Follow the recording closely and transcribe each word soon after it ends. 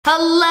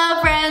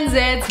Hello friends,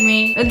 it's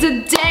me. And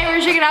today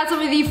we're checking out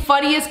some of the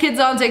funniest kids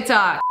on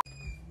TikTok.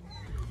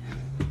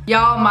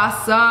 Y'all, my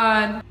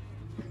son.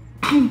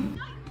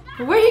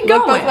 Where he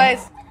going? Look both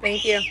ways.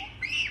 Thank you.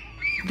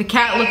 The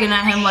cat looking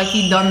at him like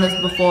he'd done this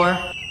before.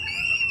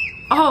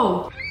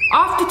 Oh,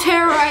 off to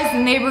terrorize the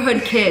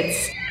neighborhood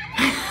kids.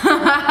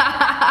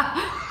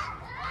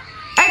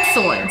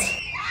 Excellent.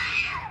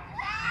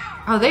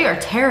 Oh, they are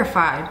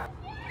terrified.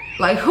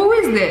 Like, who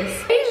is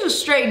this? He's just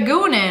straight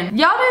gooning.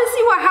 Y'all didn't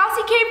see what house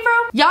he came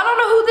from? Y'all don't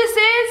know who this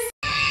is?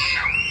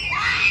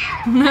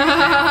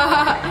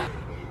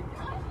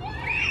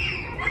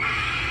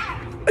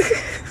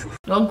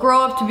 Don't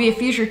grow up to be a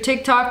future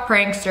TikTok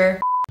prankster.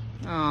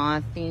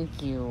 Aw,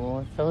 thank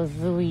you. So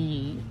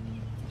sweet.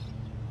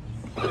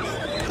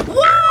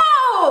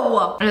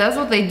 Whoa! That's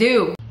what they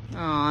do.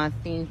 Aw,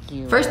 thank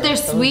you. First they're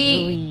so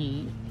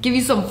sweet, give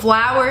you some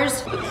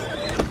flowers,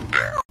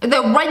 and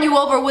they'll run you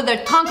over with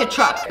their Tonka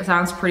truck. It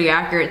sounds pretty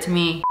accurate to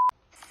me.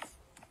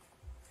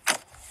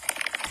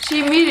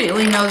 She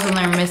immediately knows when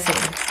they're missing.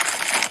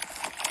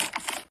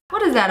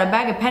 What is that, a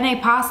bag of penne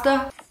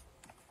pasta?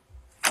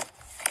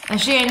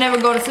 And she ain't never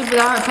go to soup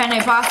without her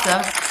penne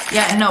pasta.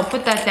 Yeah, no,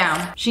 put that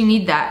down. She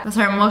need that. That's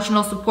her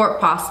emotional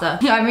support pasta.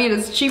 Yeah, I mean,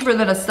 it's cheaper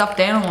than a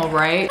stuffed animal,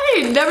 right? I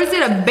ain't never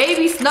seen a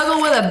baby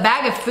snuggle with a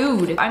bag of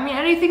food. I mean,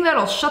 anything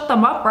that'll shut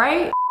them up,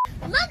 right?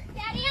 Look,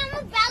 Daddy, I'm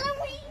a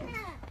ballerina.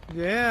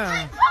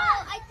 Yeah.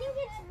 Oh, I think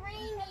it's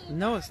raining.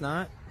 No, it's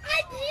not.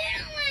 I peed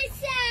on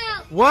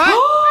myself. What? I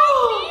peed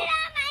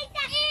on myself.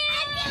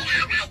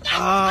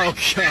 Oh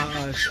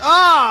gosh.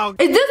 Oh.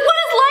 Is this what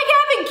it's like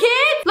having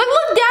kids? Like,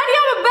 look, Daddy,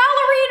 I'm a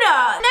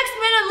ballerina. Next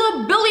minute, little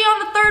Billy on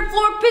the 3rd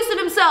floor pissing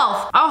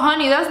himself. Oh,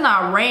 honey, that's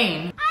not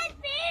rain. I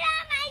peed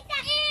on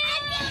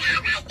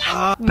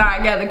myself. Nah,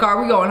 get in the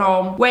car, we going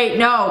home. Wait,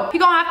 no. He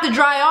gonna have to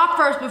dry off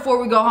first before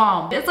we go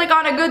home. It's like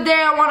on a good day,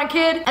 I want a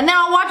kid, and then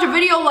I'll watch a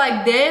video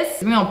like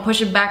this. We gonna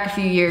push it back a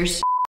few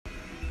years.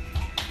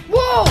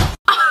 Whoa!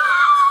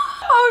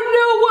 Oh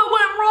no, what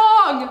went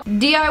wrong?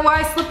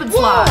 DIY slip and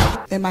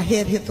slide. And my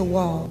head hit the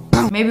wall.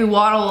 Maybe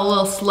waddle a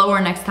little slower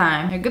next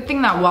time. A good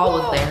thing that wall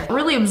was there. It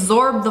really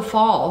absorbed the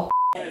fall.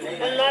 I'm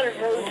not a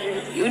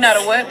virgin. You not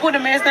a what? Put a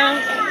mask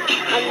down.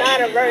 I'm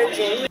not a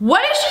virgin.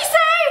 What did she say?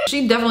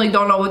 She definitely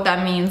don't know what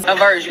that means. A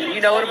virgin.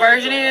 You know what a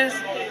virgin is?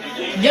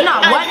 You're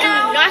not what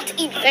now? Not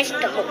eat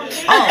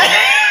vegetables. Oh.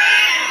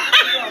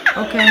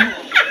 Okay.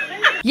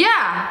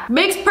 Yeah,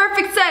 makes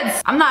perfect sense.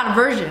 I'm not a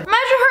virgin. Imagine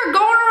her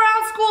going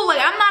around school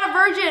like, I'm not a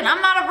virgin,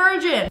 I'm not a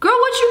virgin. Girl,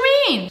 what you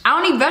mean? I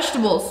don't eat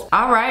vegetables.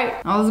 All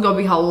right. Oh, this is gonna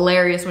be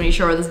hilarious when you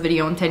show her this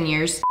video in 10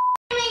 years.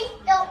 Please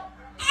don't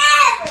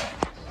ever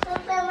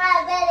poop in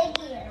my bed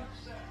again.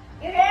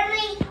 You hear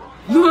me?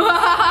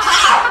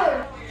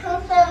 Ever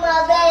poop in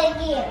my bed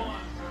again.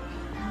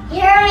 You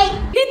hear me?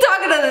 He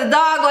talking to the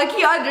dog like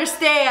he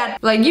understand.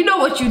 Like, you know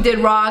what you did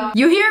wrong.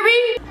 You hear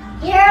me?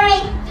 You hear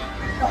me?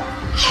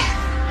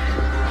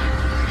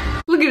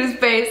 Look at his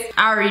face.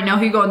 I already know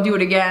he gonna do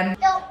it again.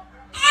 Don't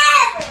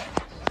ever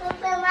poop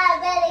in my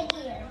bed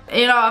again.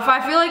 You know, if I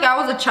feel like I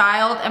was a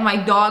child and my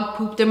dog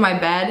pooped in my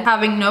bed,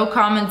 having no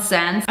common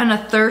sense and a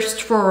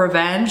thirst for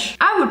revenge,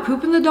 I would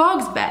poop in the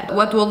dog's bed.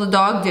 What will the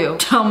dog do?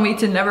 Tell me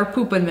to never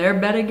poop in their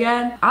bed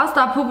again? I'll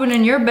stop pooping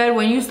in your bed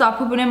when you stop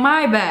pooping in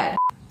my bed.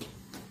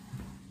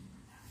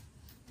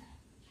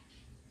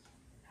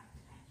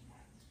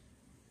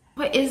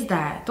 What is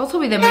that? Don't tell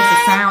me that makes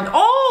a sound.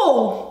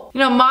 Oh! You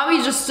know,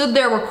 mommy just stood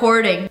there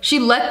recording. She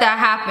let that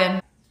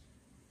happen.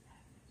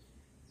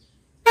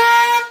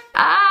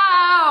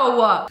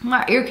 Ow!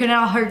 My ear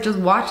canal hurt just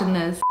watching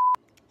this.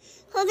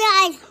 Close your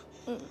eyes.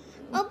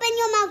 Open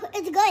your mouth.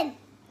 It's good.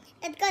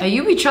 It's good. Hey,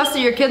 you be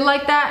trusting your kid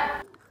like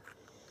that?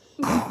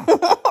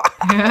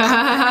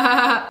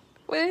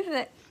 What is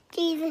it?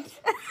 Jesus.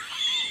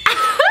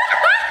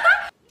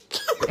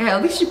 Hey,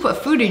 at least you put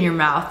food in your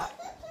mouth.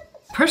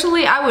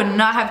 Personally, I would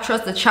not have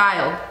trusted a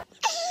child.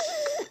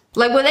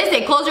 Like when they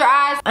say close your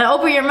eyes and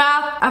open your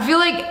mouth, I feel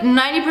like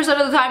 90%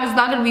 of the time it's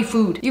not gonna be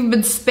food. You've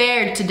been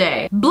spared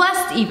today.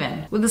 Blessed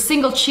even, with a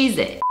single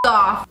Cheez-It.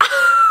 Off.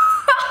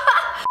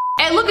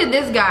 Hey, look at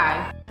this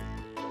guy.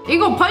 You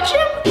gonna punch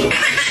him?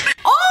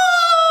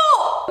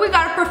 Oh! We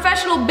got a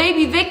professional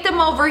baby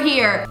victim over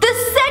here. The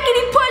second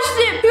he punched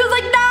him, he was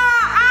like,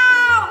 nah,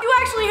 ow! You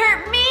actually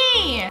hurt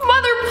me.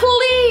 Mother,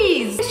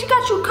 please. She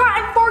got you caught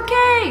in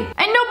 4K.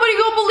 Ain't nobody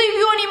gonna believe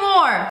you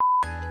anymore.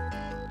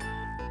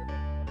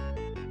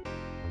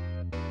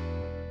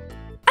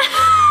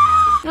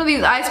 You know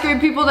these ice cream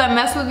people that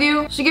mess with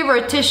you? She gave her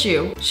a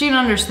tissue. She didn't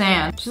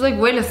understand. She's like,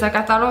 wait a sec,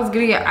 I thought I was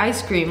gonna get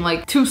ice cream,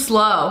 like too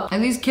slow.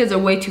 And these kids are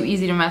way too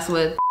easy to mess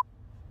with.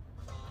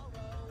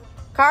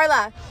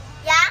 Carla.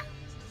 Yeah?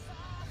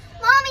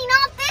 Mommy,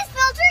 not this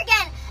filter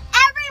again.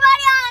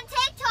 Everybody on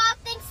TikTok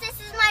thinks this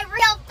is my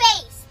real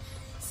face.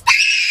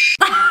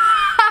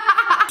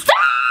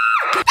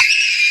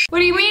 What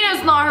do you mean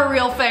it's not her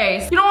real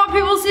face? You don't want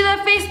people to see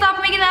that face?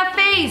 Stop making that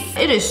face.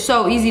 It is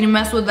so easy to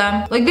mess with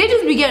them. Like, they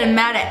just be getting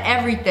mad at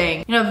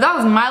everything. You know, if that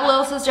was my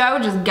little sister, I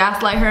would just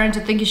gaslight her into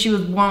thinking she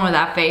was born with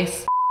that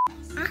face.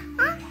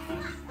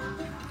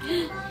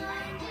 Girl,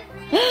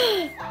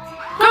 there's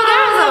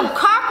a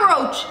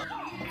cockroach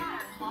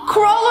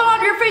crawling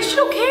on your face. She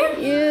don't care.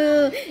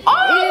 Ew.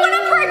 Oh, it went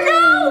up her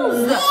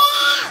nose.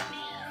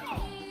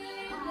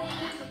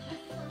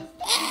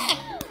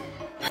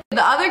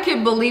 The other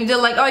kid believed it,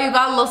 like, oh, you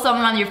got a little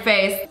something on your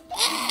face.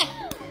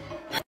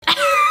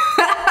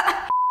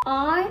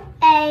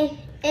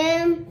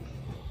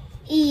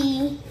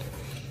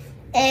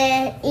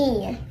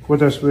 R-A-M-E-N-E. What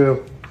does spell?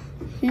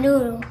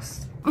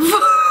 Noodles.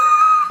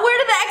 Where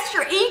did the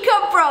extra E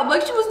come from?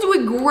 Like, she was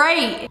doing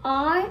great.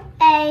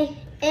 R-A-M-E-N-E.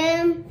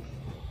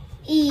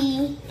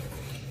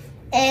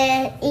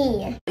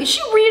 Is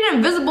she reading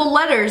invisible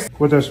letters?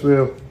 What does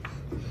spell?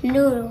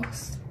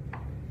 Noodles.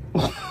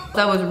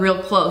 That was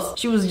real close.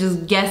 She was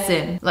just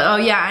guessing. Like, oh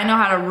yeah, I know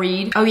how to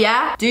read. Oh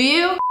yeah? Do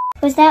you?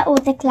 Was that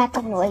with the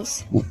clapping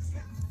noise?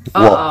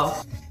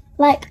 Uh-oh.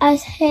 Like I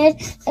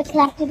heard a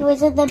clapping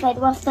noise in the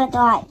middle of the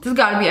night. This has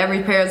gotta be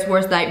every parent's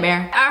worst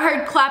nightmare. I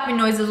heard clapping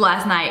noises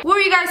last night. What were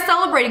you guys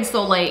celebrating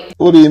so late?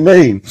 What do you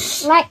mean?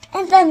 Like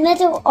in the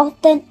middle of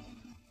the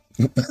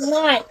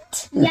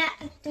night. Yeah.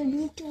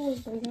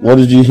 What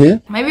did you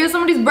hear? Maybe it was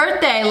somebody's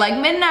birthday, like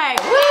midnight.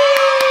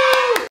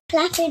 Woo!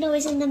 Clapping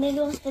noise in the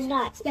middle of the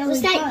night. Yeah,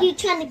 was that you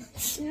trying to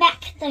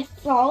smack the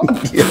frog?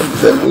 Yeah,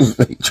 that was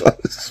me trying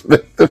to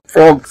smack the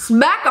frog.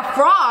 Smack a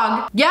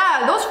frog?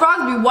 Yeah, those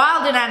frogs be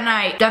wildin' at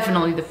night.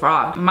 Definitely the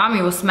frog.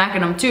 Mommy was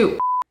smacking them too.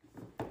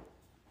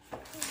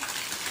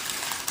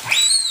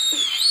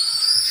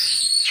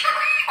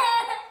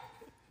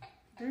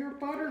 They're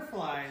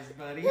butterflies,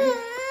 buddy.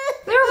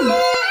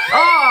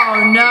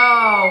 Oh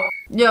no.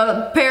 Yo,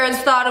 the parents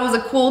thought it was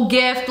a cool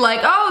gift. Like,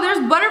 oh, there's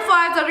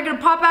butterflies that are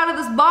gonna pop out of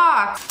this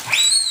box.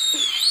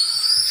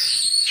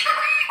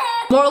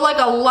 More like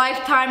a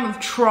lifetime of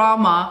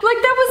trauma. Like,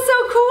 that was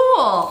so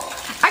cool.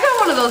 I got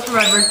one of those for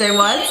my birthday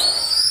once.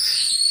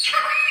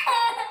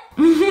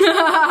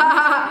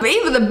 But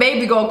even the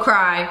baby go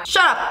cry.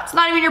 Shut up, it's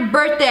not even your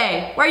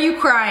birthday. Why are you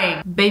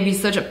crying?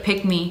 Baby's such a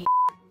pick-me.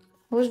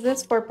 What is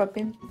this for,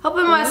 puppy?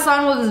 Helping my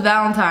son with his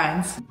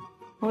Valentine's.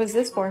 What is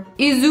this for?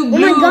 Izu Oh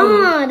Blue. my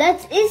god,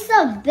 that's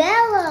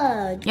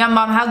Isabella. Yeah,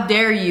 Mom, how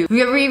dare you? Have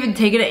you ever even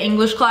taken an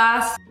English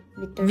class?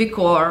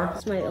 Vicor.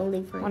 That's my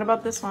only friend. What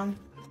about this one?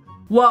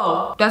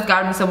 Whoa, that's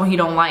gotta be someone he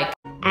don't like.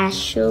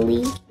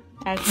 Ashley.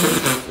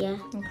 Ashley. Yeah.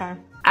 Okay.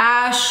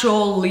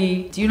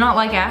 Ashley. Do you not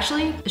like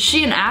Ashley? Is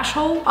she an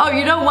asshole? Oh,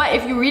 you know what?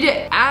 If you read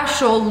it,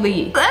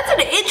 Ashley. That's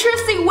an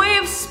interesting way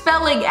of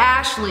spelling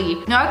Ashley.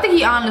 No, I think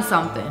he onto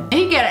something.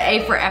 He get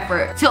an A for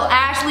effort. Till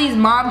Ashley's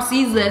mom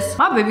sees this.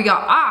 My baby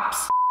got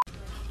ops.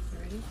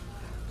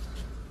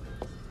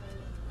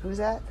 Who's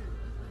that?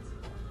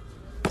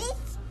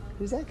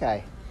 Who's that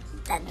guy?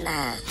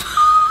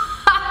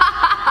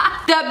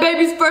 That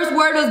baby's first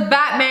word was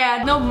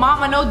Batman. No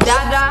mama, no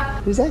dada.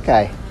 Who's that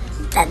guy?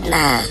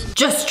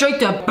 Just straight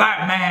to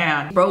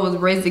Batman. Bro was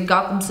raised in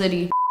Gotham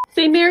City.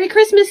 Say Merry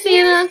Christmas,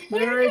 Santa.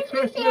 Merry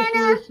Christmas,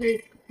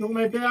 Lucy. You want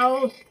my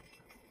bells?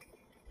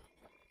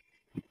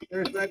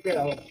 There's my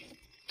bell.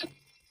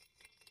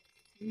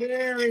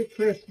 Merry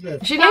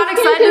Christmas. She not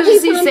excited to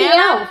see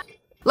Santa?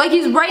 Like,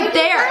 he's right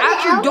there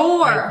at your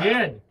door.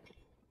 Good.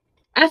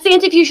 Ask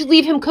Santa if you should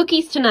leave him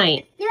cookies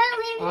tonight. You want to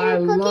leave I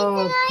me cookies love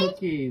tonight?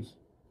 cookies.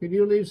 Could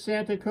you leave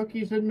Santa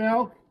cookies and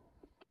milk?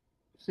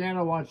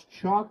 Santa wants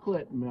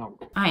chocolate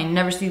milk. I ain't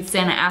never seen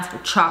Santa ask for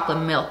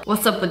chocolate milk.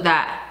 What's up with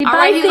that? Bye,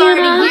 Alright, he's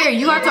Santa. already here.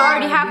 You have to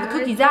already have the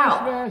cookies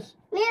out. Christmas.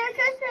 Merry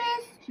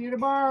Christmas. See you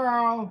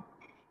tomorrow.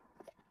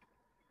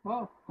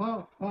 Ho,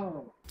 ho,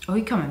 ho. Oh,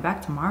 he coming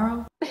back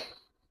tomorrow? I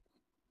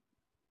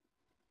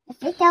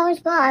think that was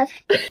Bob.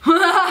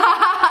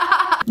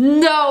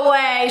 No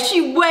way.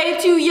 She way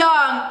too young.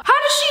 How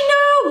does she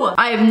know?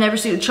 I have never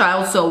seen a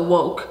child so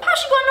woke. How's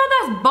she gonna know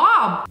that's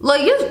Bob? Like,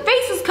 his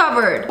face is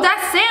covered.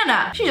 That's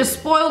Santa. She just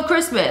spoiled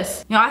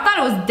Christmas. You know, I thought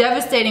it was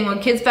devastating when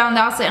kids found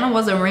out Santa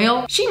wasn't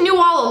real. She knew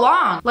all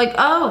along. Like,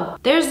 oh,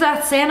 there's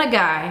that Santa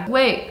guy.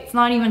 Wait, it's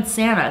not even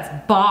Santa, it's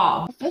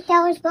Bob. I think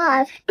that was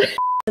Bob.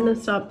 I'm gonna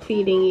stop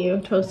feeding you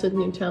toasted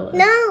Nutella.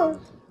 No,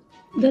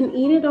 Then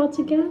eat it all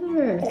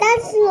together.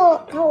 that's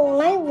not how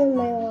I live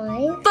my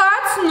life.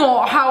 That's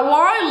not how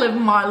I live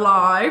my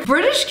life.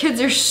 British kids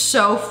are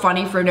so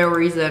funny for no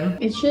reason.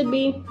 It should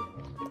be.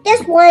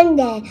 Just one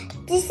day.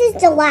 This is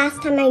the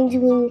last time I'm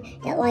doing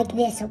it like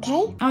this,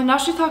 okay? Oh, now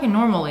she's talking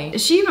normally.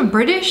 Is she even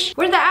British?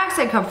 Where did that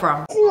accent come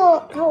from? That's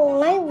not how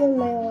I live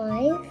my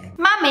life.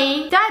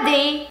 Mommy,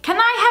 Daddy, can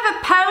I have a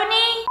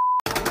pony?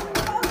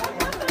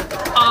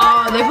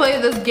 Oh, they play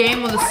this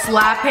game with a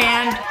slap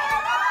hand.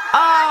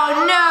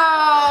 Oh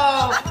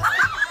no!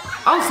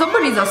 Oh,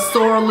 somebody's a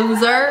sore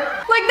loser.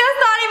 Like, that's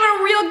not even a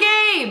real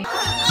game.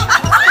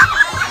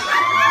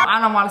 I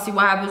don't want to see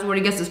what happens when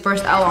he gets his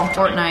first L on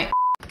Fortnite.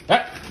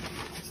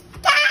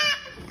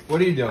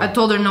 What are you doing? I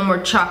told her no more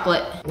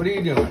chocolate. What are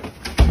you doing?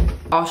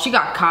 Oh, she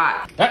got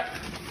caught.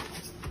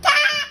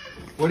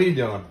 What are you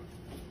doing?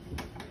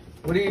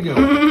 What are you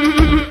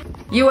doing?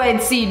 You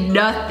ain't seen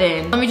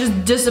nothing. Let me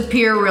just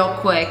disappear real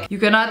quick. You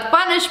cannot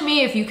punish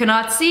me if you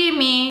cannot see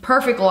me.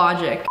 Perfect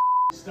logic.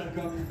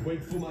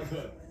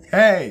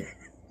 Hey,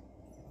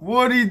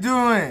 What are you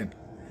doing?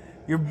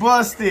 You're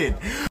busted.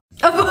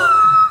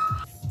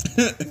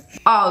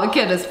 Oh, the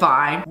kid is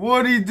fine.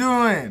 What are you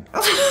doing?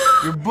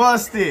 You're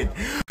busted.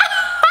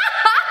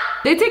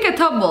 They take a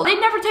tumble. They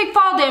never take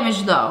fall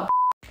damage though.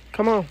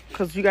 Come on,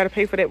 cause you gotta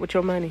pay for that with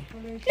your money.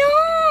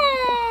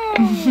 No!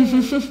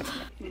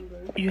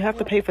 You have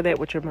to pay for that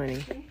with your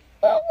money.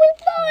 I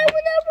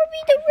would never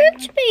be the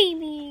rich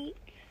baby.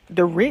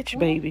 The rich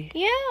baby.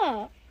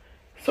 Yeah.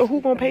 So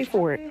who gonna pay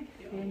for it?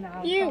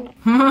 You.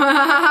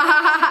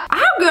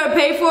 I'm gonna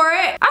pay for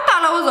it. I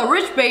thought I was a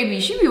rich baby.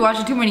 She be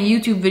watching too many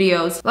YouTube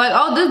videos. Like,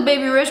 oh, this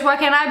baby rich, why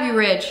can't I be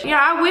rich? You know,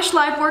 I wish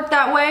life worked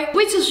that way.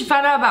 Wait till she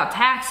found out about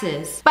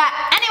taxes. But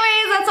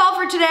anyways, that's all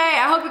for today.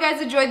 I hope you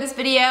guys enjoyed this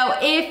video.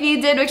 If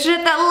you did, make sure to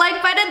hit that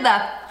like button,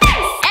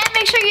 and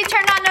make sure you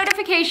turn on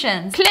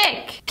notifications.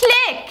 Click,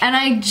 click. And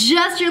I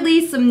just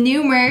released some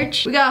new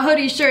merch. We got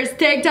hoodies, shirts,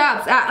 tank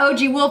tops at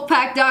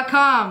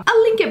ogwolfpack.com.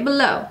 I'll link it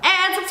below.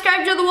 And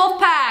subscribe to the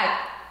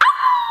Wolfpack.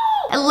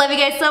 I love you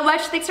guys so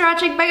much. Thanks for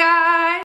watching. Bye, guys.